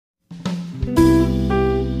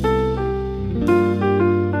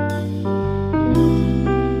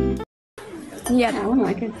Ya.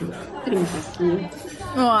 Akan terima kasih.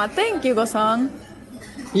 Wah, thank you Gosong.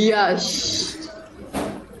 Iya.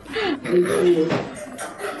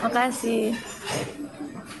 Makasih.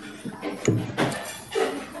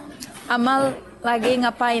 Amal lagi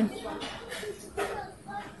ngapain?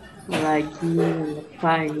 Lagi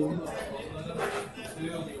ngapain?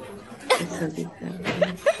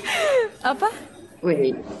 Apa?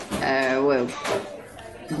 Wait, well,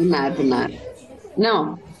 benar.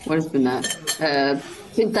 No, what is benar?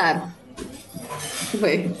 Pintar.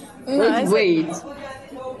 Wait, what is wait?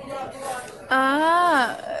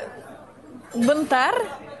 Ah, bentar.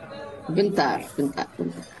 Bentar.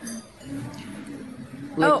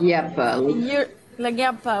 Oh, Lagi apa? you're lagi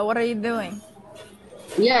apa? What are you doing?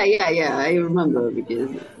 Yeah, I remember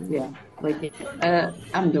because, yeah, like,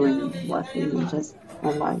 I'm doing what, just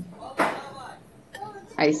online.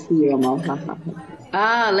 I see you, Amal.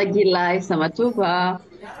 Lagi live sama Tugba.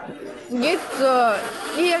 Gitu.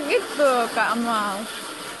 Iya gitu, Kak Amal.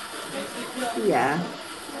 Iya.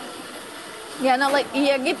 Ya, not like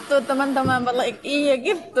iya gitu, teman-teman, but like iya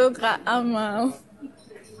gitu, Kak Amal.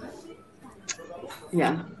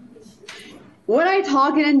 Yeah. When I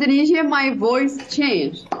talk in Indonesian, my voice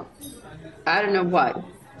changed. I don't know why.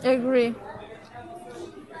 Agree.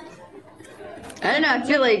 I don't know. I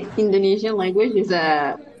feel like Indonesian language is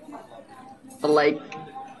like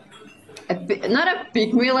not a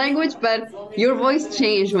pick me language, but your voice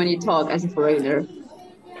changed when you talk as a foreigner.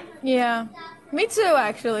 Yeah, me too,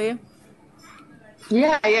 actually.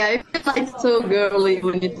 Yeah. I feel like so girly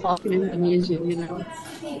when you talk in Indonesian.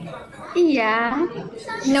 Yeah.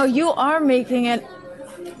 No, you are making it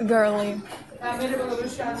girly. I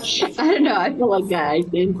don't know. I feel like I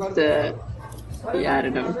didn't. Yeah, I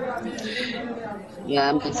don't know.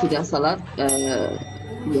 Yeah, sudah salat.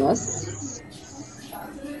 Yes.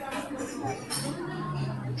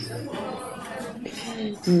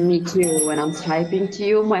 Me too. When I'm typing to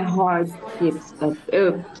you, my heart skips up.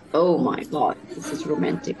 Oh my god, this is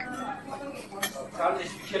romantic.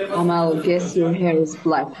 Amal, guess your hair is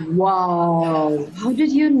black. Wow, how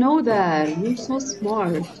did you know that? You're so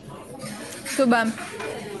smart. Tuba.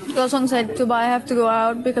 Gosong said, Tuba, I have to go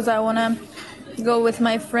out because I wanna go with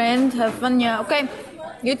my friend, have fun. Yeah, okay.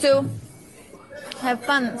 You too. Have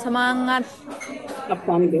fun. Semangat. Have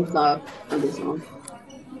fun with this song.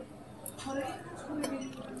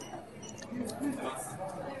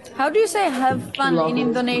 How do you say have fun Love in this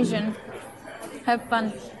Indonesian? Have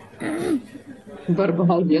fun. song.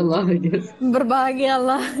 Berbahagialah, I guess.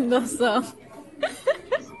 Berbahagialah, Gosong.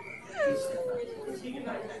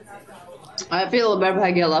 I feel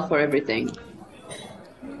berbahagialah for everything.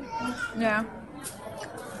 Yeah.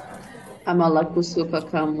 Amal, aku suka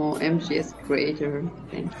kamu, MGS creator.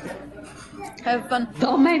 Thank you. Have fun.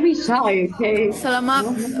 Don't make me shy, okay? Selamat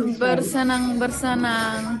Don't make me shy.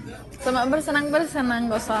 bersenang-bersenang. Selamat bersenang-bersenang,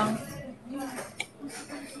 Gosong.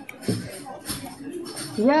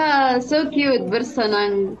 Yeah, so cute.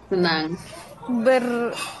 Bersenang-senang.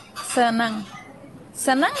 Bersenang.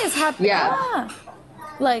 Senang is happy. Yeah.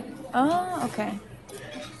 Like, okay.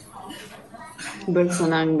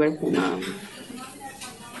 Bersenang-bersenang.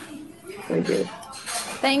 So good.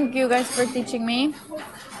 Thank you guys for teaching me.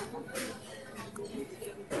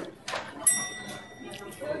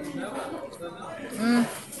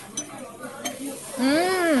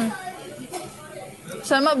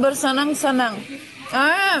 Sama bersenang-senang.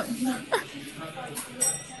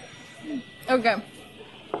 Okay.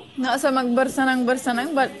 Not sama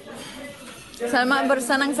bersenang-bersenang, but sama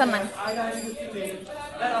bersenang-senang.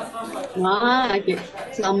 Okay.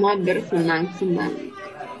 Selamat bersenang-senang.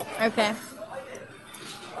 Okay.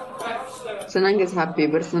 Senang is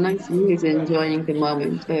happy. Bersenang-senang is enjoying the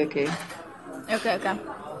moment. Okay. Okay.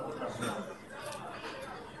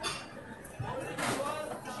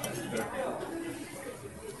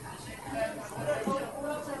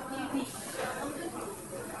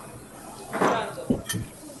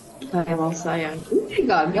 Amal sayang. Oh my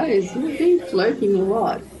god, guys, you've been flirting a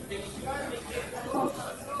lot.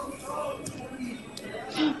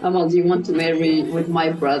 Amal, do you want to marry with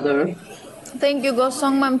my brother? Thank you,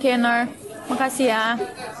 Gosong Mam Kenar. Makasih ya.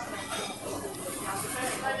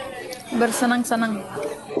 Bersenang-senang.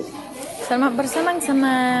 Selamat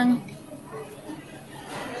bersenang-senang.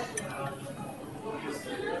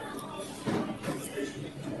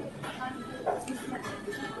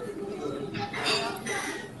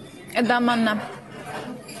 Damana.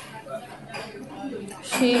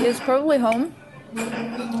 She is probably home.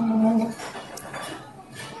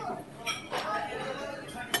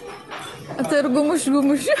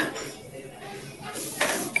 Tergumus-gumus.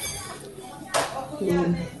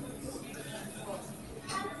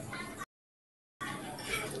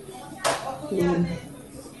 Hmm.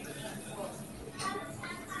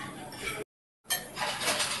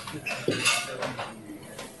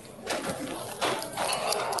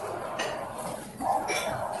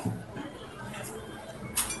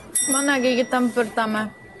 Mana gigitan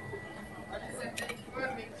pertama?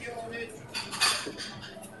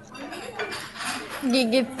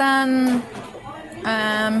 Gigitan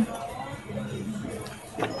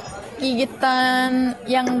gigitan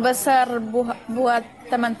yang besar buat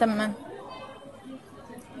teman-teman.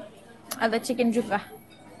 Ada chicken juga.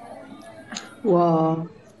 Wow.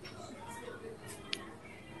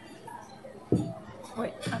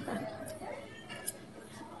 Wait, apa?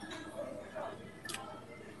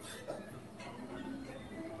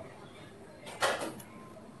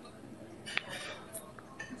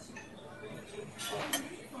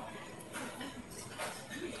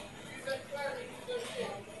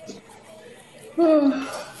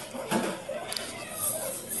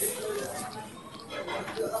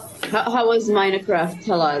 How was Minecraft?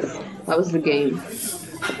 Tell us. How was the game?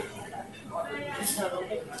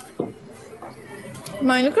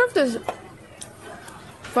 Minecraft is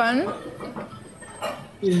fun.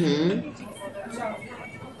 Mm-hmm.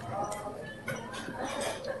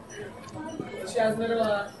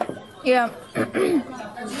 Yeah.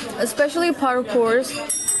 Especially parkours.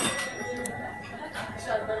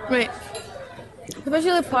 Wait.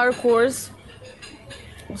 Especially parkours.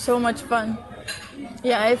 So much fun.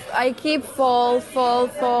 Yeah, if I keep fall,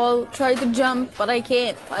 try to jump, but I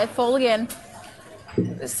can't. I fall again.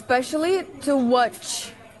 Especially to watch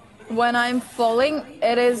when I'm falling,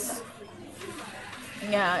 it is.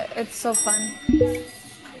 Yeah, it's so fun.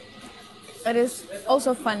 It is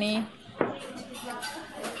also funny.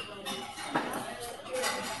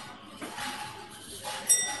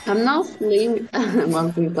 I'm not sleeping.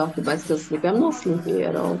 Once we talked about still sleeping, I'm not sleepy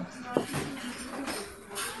at all.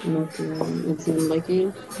 It's like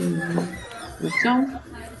you.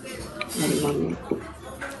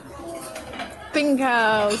 Pink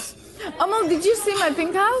house. Amal, did you see my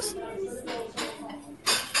pink house?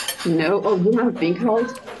 No. Oh, you have a pink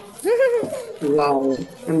house? Wow.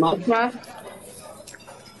 In Minecraft?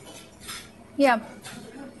 Yeah.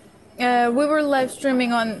 We were live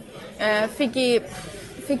streaming on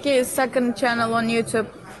Fiki's second channel on YouTube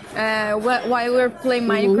while we were playing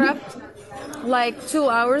Minecraft like 2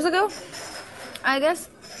 hours ago, I guess.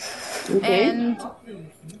 Okay. And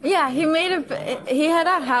yeah, he had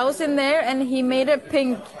a house in there and he made it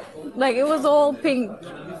pink. Like it was all pink.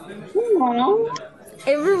 Aww.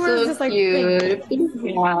 Everywhere was So just like cute. pink.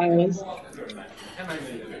 Pink house.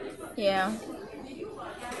 Yeah.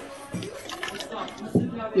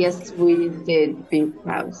 Yes, we did pink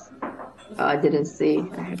house. I didn't see.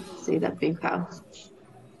 I have to see that pink house.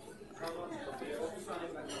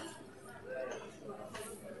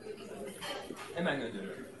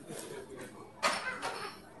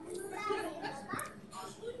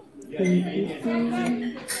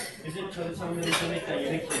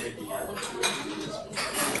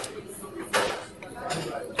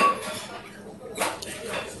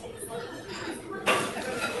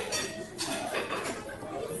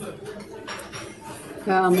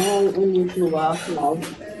 Amal and YouTube.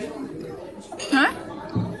 Huh?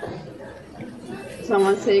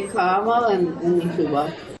 Someone say Kamal and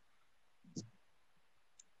YouTube.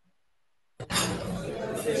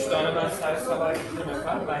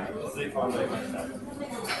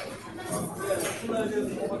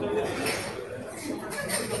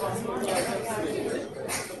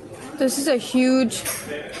 This is a huge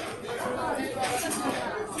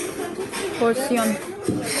portion.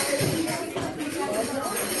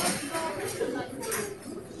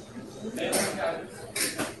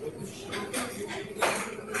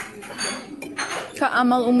 Kak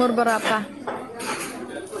Amal umur berapa?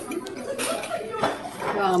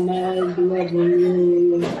 Amal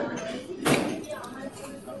 20.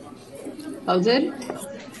 How's it?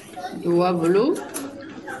 20?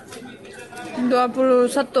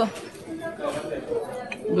 21.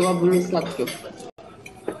 21.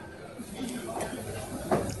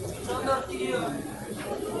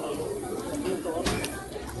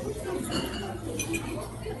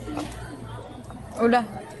 Udah.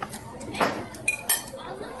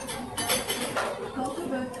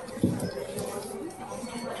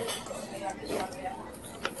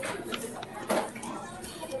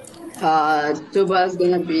 Tugba is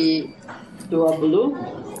gonna be 20.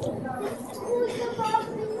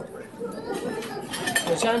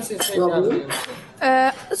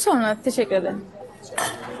 Sonra teşekkür ederim.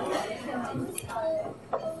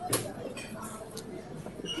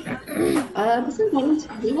 Bisa ngomong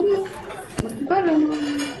gimana? Bareng.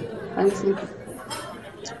 Langsung.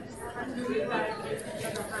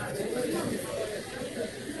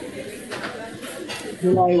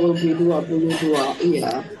 July will be 22.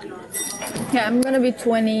 Iya. Yeah, I'm gonna be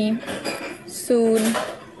 20 soon.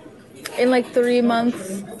 In like 3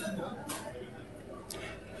 months.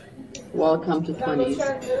 Welcome to 20s.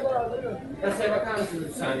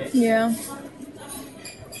 Yeah.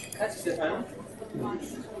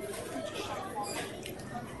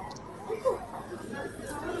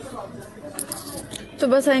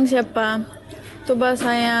 Coba sayang siapa? Coba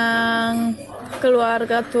sayang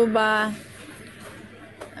keluarga Tuba,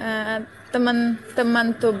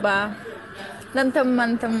 teman-teman Tuba, dan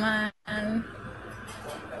teman-teman.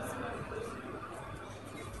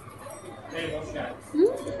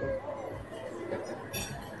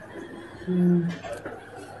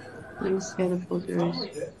 Let me see the photos.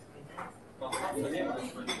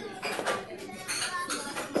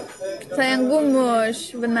 Sayang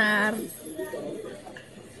Gumus, benar.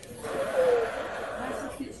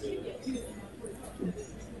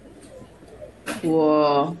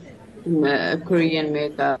 Whoa, Korean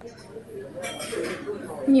makeup.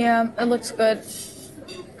 Yeah, it looks good.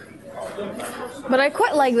 But I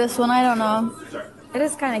quite like this one, I don't know. It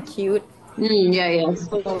is kind of cute. Yeah,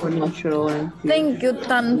 so natural. And Thank you,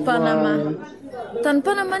 tanpa nama.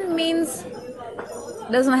 Tanpa nama means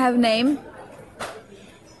doesn't have name.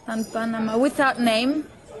 Tanpa nama, without name.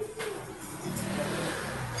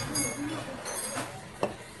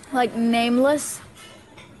 Like nameless.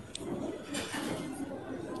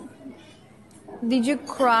 Did you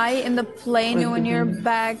cry in the plane when you're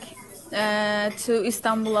back to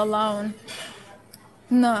Istanbul alone?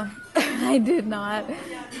 No, I did not.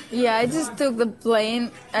 Yeah, I just took the plane.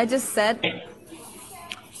 I just sat.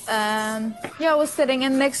 Yeah, I was sitting,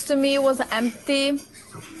 and next to me was empty.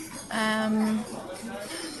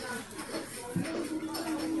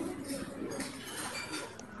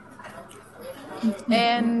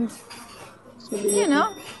 And you know,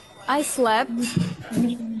 I slept.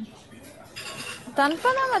 Tanpa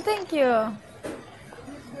nama, thank you.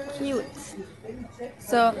 Cute.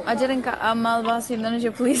 So, ajarin Kak Amal bahasa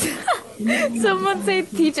Indonesia, please. Someone say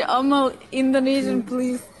teach Amal Indonesian,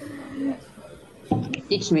 please.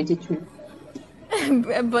 Teach me.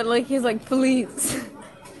 But like he's like, please.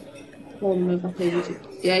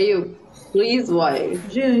 Yeah, you. Please, why?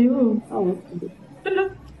 Yeah, you. Oh.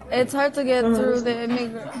 It's hard to get through the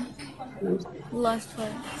immigrant last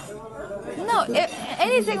flight. No,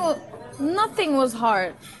 nothing was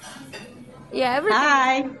hard. Yeah, everything.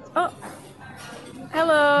 Hi. Oh,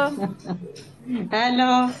 hello.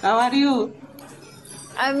 Hello. How are you?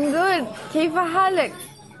 I'm good. كيف حالك?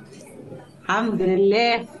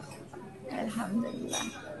 Alhamdulillah. Alhamdulillah.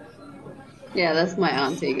 Yeah, that's my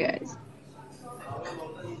auntie, guys.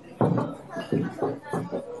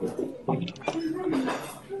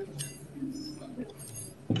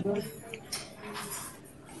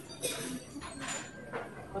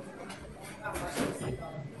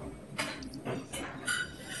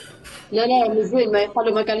 لا مش زي ما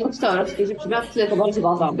يخلوا مكان مستوى تجيب شباب ثلاثة برضه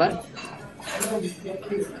بعضهم بر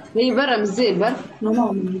هي برا مش زي بر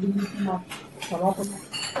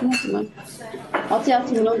أعطي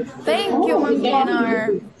منو Thank you,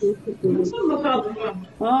 Mankinar.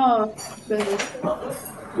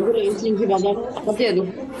 يقول أنت نجيب بعضهم أعطي له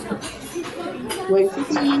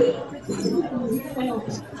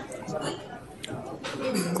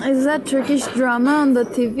Is that Turkish drama on the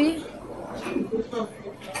TV?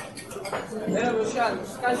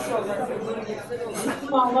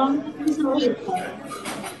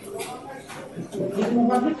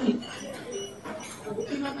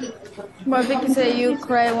 But Vicky say you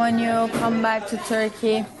cry when you come back to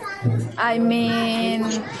Turkey. I mean,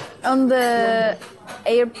 on the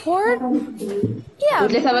airport? Yeah,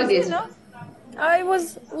 because, you know, I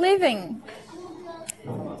was leaving.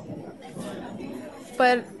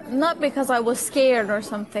 But not because I was scared or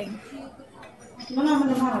something.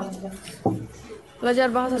 Belajar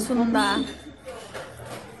bahasa Sunda.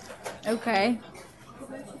 Okay.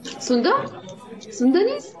 Sunda?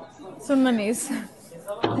 Sundanese? Sundanese.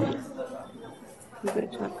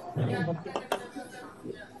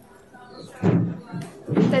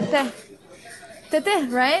 Tete,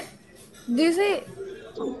 right? Do you say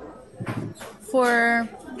for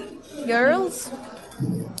girls?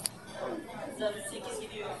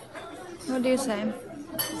 What do you say?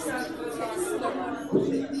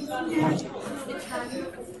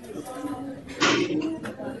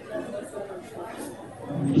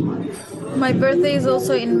 My birthday is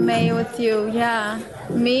also in May with you. Yeah.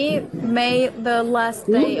 May, the last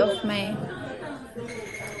day of May.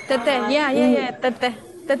 Tete, yeah.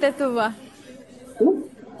 Tete Tuba.